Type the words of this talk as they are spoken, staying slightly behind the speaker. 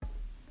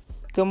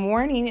Good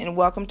morning and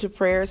welcome to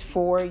Prayers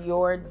for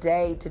Your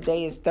Day.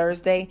 Today is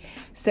Thursday,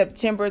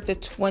 September the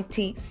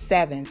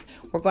 27th.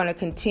 We're going to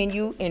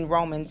continue in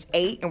Romans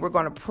 8 and we're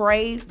going to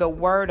pray the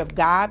word of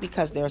God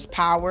because there's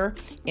power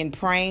in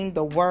praying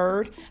the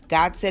word.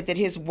 God said that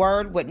his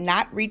word would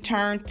not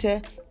return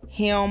to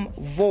him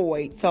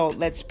void. So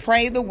let's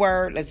pray the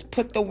word. Let's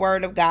put the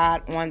word of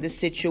God on the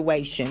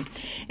situation.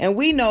 And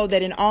we know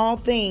that in all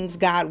things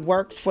God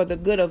works for the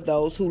good of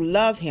those who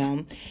love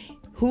him,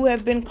 who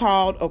have been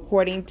called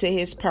according to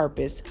his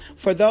purpose.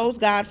 For those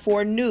God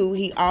foreknew,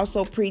 he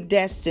also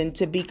predestined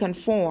to be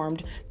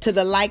conformed to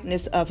the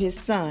likeness of his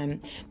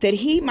Son, that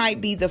he might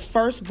be the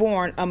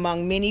firstborn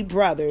among many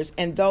brothers.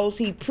 And those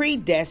he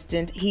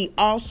predestined, he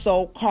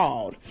also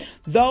called.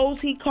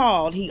 Those he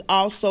called, he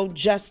also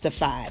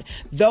justified.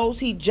 Those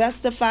he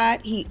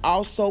justified, he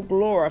also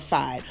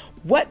glorified.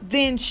 What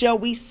then shall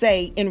we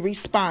say in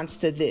response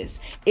to this?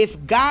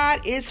 If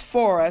God is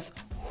for us,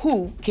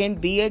 who can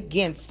be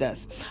against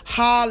us?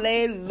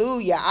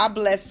 Hallelujah. I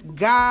bless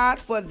God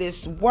for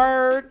this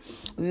word.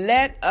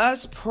 Let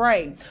us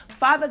pray.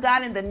 Father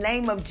God, in the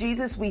name of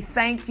Jesus, we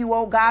thank you,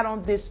 oh God,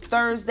 on this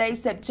Thursday,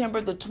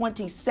 September the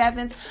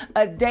 27th,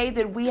 a day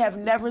that we have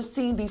never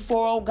seen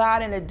before, oh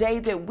God, and a day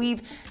that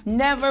we've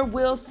never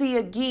will see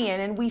again.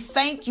 And we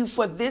thank you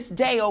for this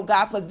day, oh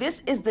God, for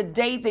this is the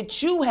day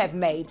that you have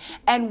made,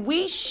 and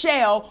we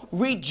shall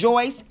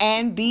rejoice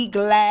and be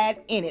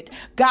glad in it.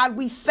 God,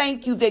 we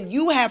thank you that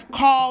you have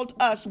called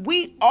us.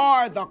 We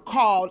are the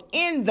called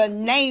in the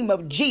name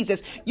of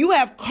Jesus. You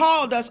have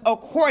called us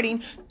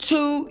according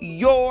to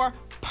your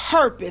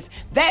purpose.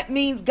 That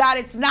means, God,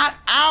 it's not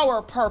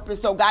our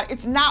purpose, oh God.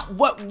 It's not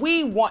what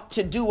we want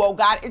to do, oh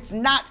God. It's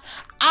not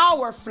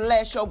our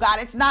flesh, oh God.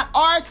 It's not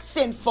our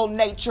sinful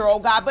nature, oh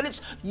God, but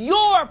it's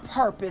your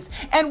purpose.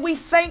 And we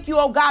thank you,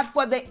 oh God,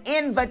 for the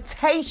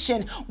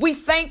invitation. We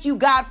thank you,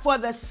 God, for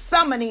the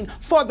summoning,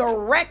 for the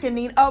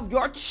reckoning of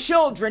your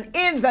children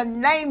in the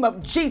name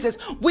of Jesus.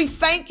 We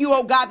thank you,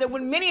 oh God, that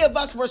when many of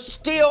us were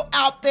still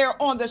out there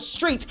on the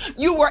streets,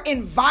 you were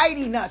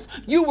inviting us,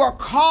 you were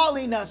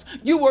calling us,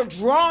 you were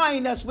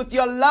drawing us with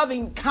your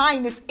loving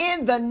kindness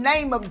in the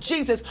name of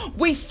Jesus.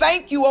 We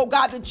thank you, oh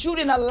God, that you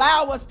didn't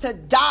allow us to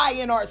die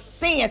in our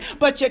sin,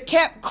 but you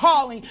kept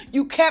calling,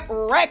 you kept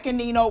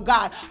reckoning, oh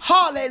God.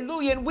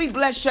 Hallelujah. And we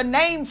bless your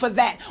name for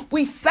that.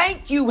 We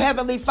thank you,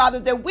 Heavenly Father,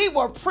 that we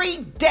were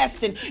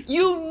predestined.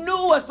 You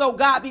knew us, oh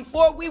God,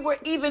 before we were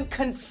even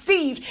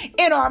conceived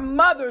in our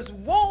mother's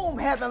womb,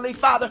 Heavenly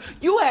Father.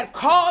 You had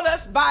called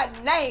us by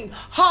name.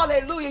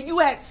 Hallelujah. You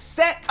had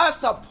set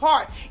us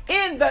apart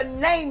in the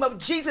name of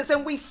Jesus.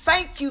 And we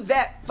thank you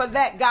for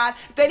that, God,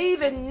 that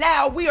even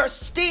now we are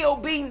still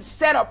being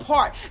set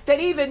apart, that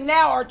even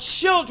now our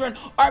children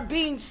are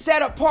being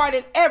set apart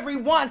and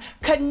everyone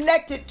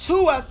connected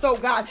to us, oh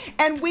God.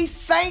 And we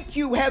thank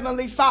you,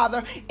 Heavenly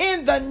Father,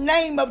 in the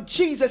name of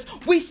Jesus.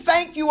 We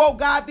thank you, oh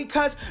God,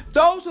 because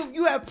those who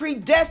you have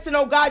predestined,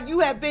 oh God, you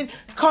have been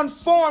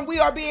conformed. We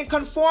are being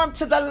conformed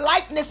to the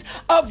likeness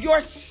of your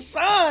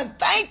Son.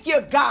 Thank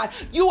you, God.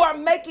 You are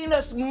making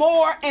us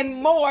more and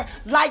more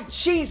like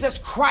Jesus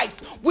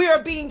Christ. We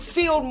are being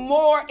filled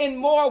more and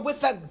more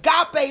with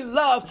agape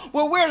love,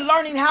 where we're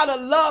learning how to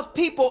love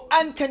people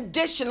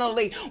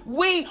unconditionally.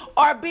 We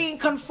are being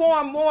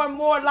conformed more and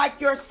more like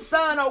your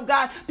Son, oh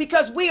God,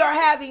 because we are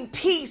having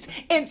peace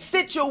in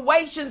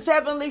situations,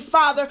 Heavenly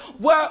Father,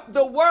 where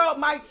the world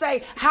might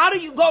say, how do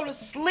you go to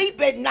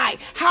sleep at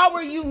night? How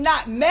are you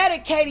not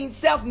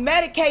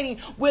self-medicating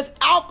with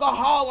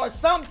alcohol or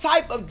some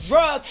type of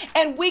drug?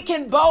 And we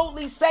can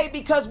boldly say,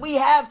 because we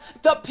have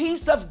the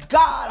peace of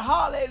God,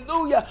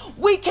 hallelujah,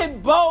 we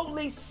can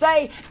boldly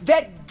say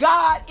that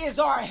God is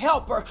our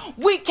helper.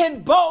 We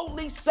can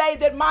boldly say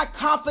that my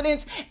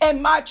confidence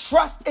and my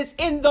trust is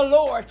in the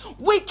Lord.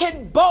 We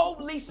can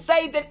boldly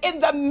say that in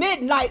the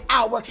midnight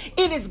hour,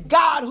 it is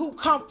God who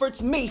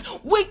comforts me.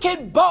 We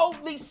can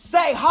boldly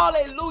say,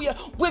 hallelujah,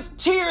 with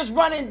tears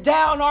running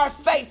down our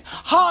face,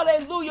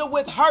 hallelujah,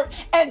 with hurt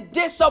and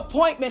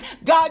disappointment.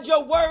 God,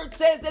 your word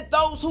says that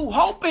those who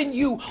hope in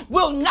you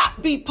will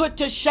not be put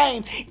to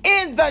shame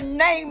in the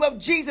name of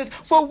Jesus.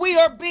 For we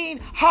are being,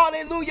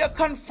 hallelujah,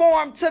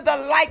 conformed to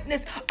the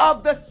likeness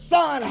of the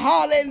Son,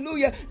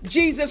 hallelujah,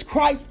 Jesus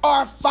Christ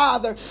our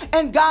Father.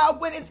 And God,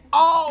 when it's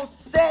all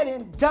said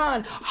and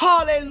done,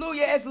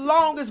 hallelujah, as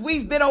long as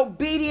we've been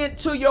obedient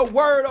to your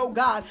word, oh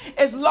God,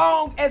 as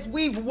long as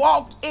we've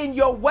walked in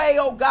your way,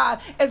 oh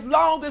God, as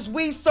long as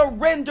we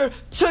surrender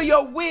to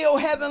your will,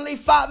 Heavenly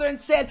Father, and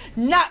said,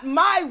 not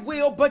my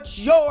will, but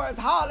yours,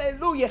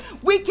 hallelujah,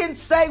 we can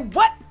say,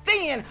 what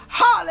then,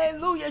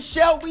 hallelujah,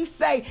 shall we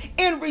say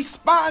in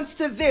response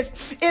to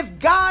this? If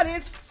God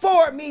is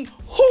for me,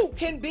 who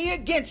can be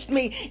against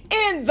me?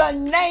 In the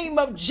name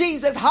of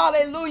Jesus,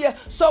 hallelujah.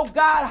 So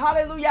God,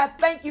 hallelujah, I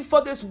thank you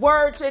for this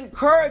word to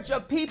encourage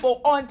your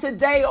people on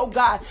today, oh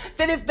God,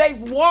 that if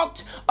they've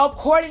walked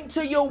according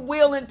to your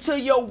will and to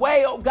your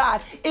way, oh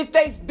God, if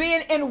they've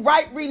been in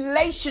right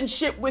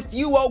relationship with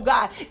you, oh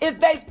God,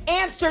 if they've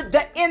answered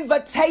the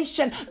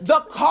invitation, the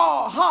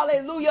call,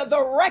 hallelujah,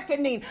 the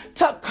reckoning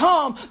to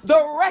come,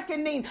 the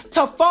reckoning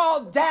to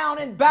fall down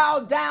and bow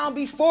down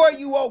before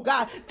you, oh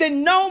God,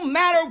 then no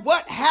matter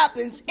what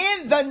happens,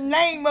 in the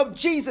name of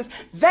Jesus,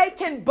 they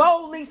can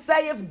boldly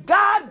say, if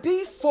God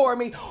be for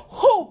me,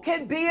 who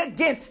can be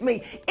against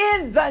me?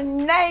 In the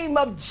name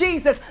of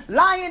Jesus,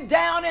 lying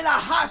down in a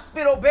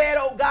hospital bed,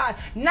 oh God,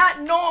 not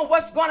knowing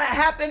what's going to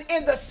happen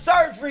in the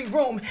surgery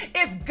room.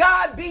 If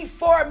God be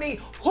for me,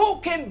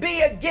 who can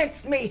be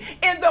against me?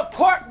 In the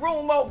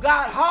courtroom, oh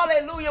God,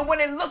 hallelujah,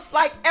 when it looks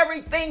like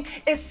everything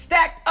is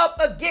stacked up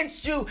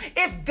against you,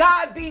 if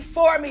God be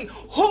for me,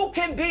 who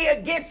can be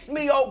against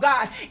me, oh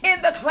God? In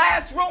the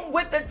classroom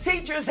with the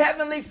teachers,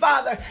 Heavenly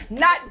Father,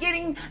 not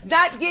getting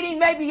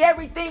maybe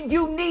everything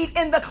you need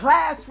in the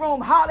classroom,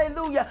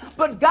 hallelujah,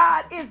 but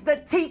God is the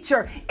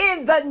teacher.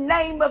 In the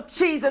name of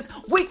Jesus,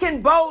 we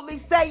can boldly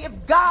say,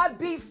 if God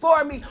be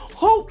for me,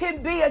 who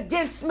can be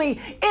against me?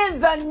 In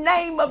the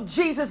name of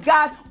Jesus,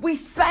 God, we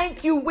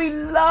thank you, we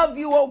love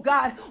you, oh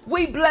God,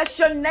 we bless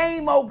your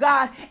name, oh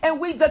God, and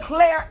we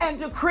declare and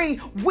decree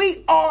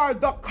we are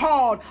the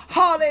called,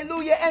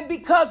 hallelujah, and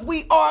because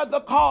we are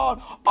the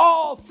called,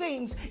 all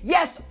things,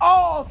 yes,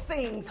 all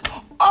things,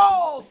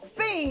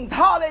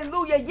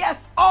 hallelujah,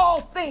 yes,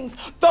 all things,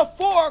 the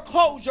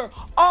foreclosure,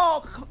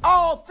 all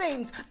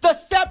things, the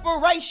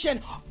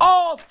separation,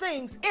 all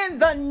things, in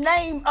the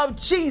name of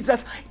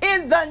Jesus,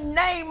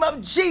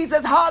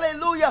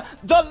 hallelujah,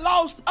 the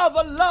loss of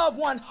a loved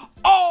one,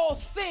 all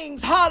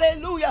things,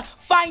 hallelujah,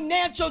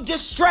 financial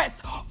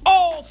distress,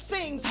 all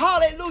things,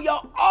 hallelujah,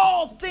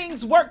 all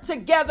things work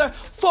together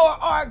for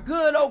our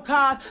good, oh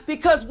God,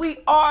 because we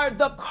are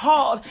the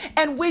called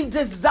and we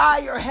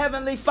desire,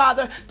 Heavenly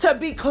Father, to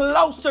be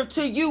closer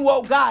to you,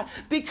 oh God,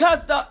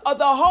 because the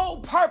whole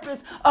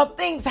purpose of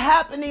things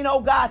happening,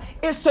 oh God,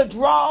 is to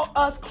draw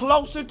us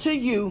closer to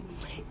you.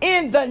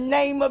 In the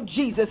name of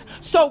Jesus.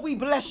 So we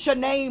bless your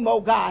name,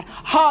 oh God.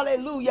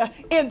 Hallelujah.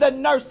 In the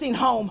nursing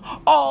home,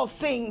 all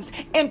things,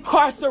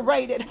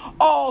 incarcerated,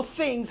 all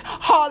things.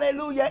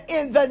 Hallelujah.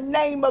 In the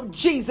name of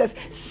Jesus.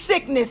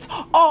 Sickness,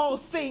 all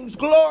things.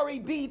 Glory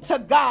be to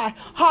God.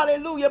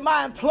 Hallelujah.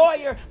 My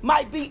employer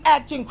might be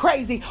acting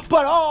crazy,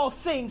 but all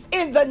things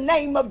in the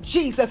name of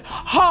Jesus.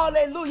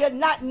 Hallelujah.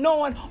 Not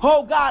knowing,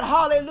 oh God,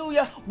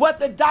 hallelujah, what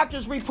the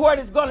doctor's report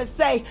is going to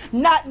say.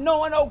 Not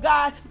knowing, oh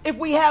God, if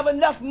we have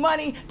enough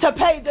money to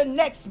pay the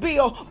next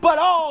bill, but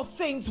all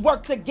things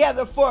work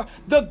together for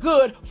the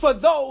good for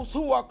those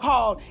who are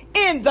called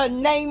in the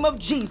name of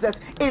Jesus.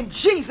 In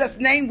Jesus'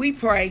 name we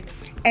pray.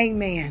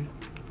 Amen.